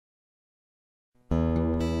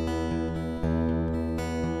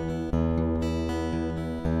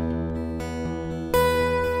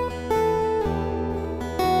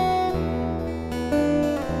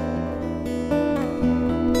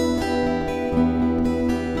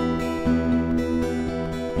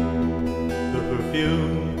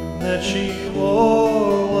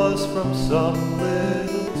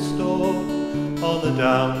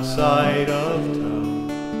downside of town.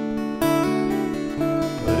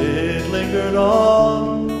 But it lingered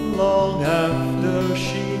on long after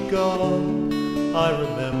she'd gone. I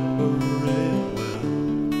remember it well.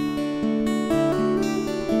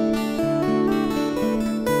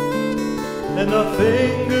 And our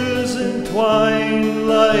fingers entwined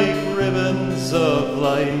like ribbons of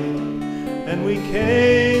light, and we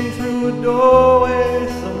came through a doorway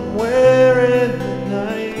somewhere in the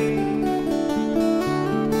night.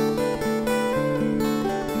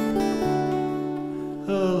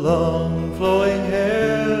 Her long flowing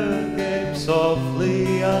hair came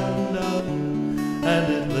softly undone, and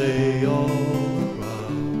it lay all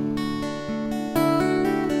around,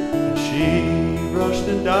 and she brushed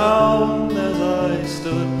it down as I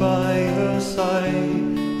stood by her side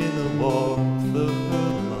in the warmth of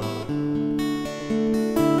her love.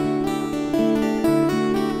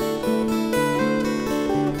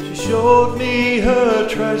 She showed me her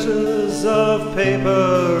treasures of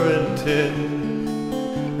paper and tin,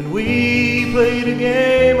 and we played a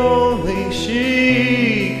game only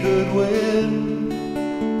she could win.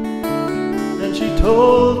 And she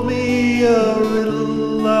told me a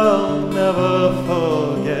riddle I'll never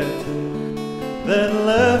forget, then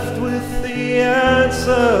left with the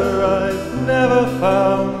answer I've never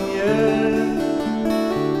found yet.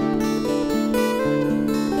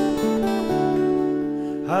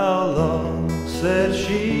 How long, said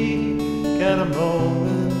she, can a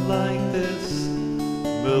moment like this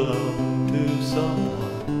belong to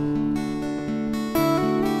someone?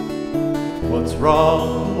 What's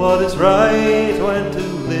wrong, what is right, when to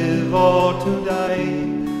live or to die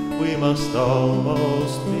we must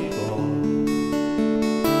almost be born.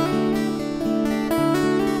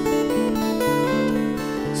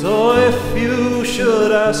 So if you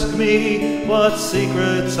should ask me what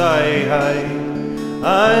secrets I hide,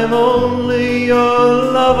 I'm only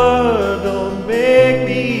your lover, don't make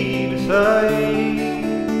me decide.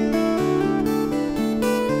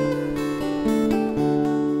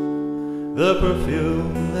 The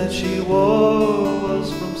perfume that she wore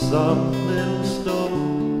was from some little store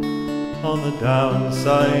on the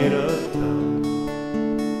downside of town.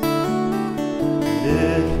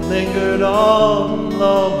 It lingered on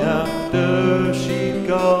long after she'd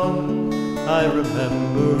gone. I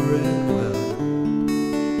remember it well.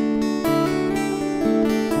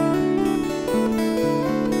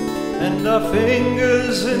 And our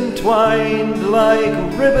fingers entwined like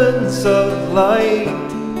ribbons of light,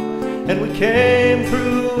 and we came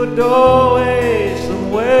through a doorway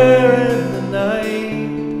somewhere in the night.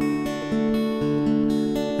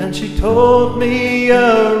 And she told me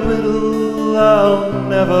a riddle I'll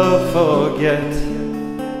never forget,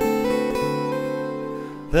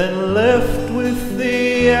 then left with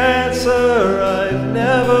the answer I've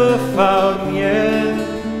never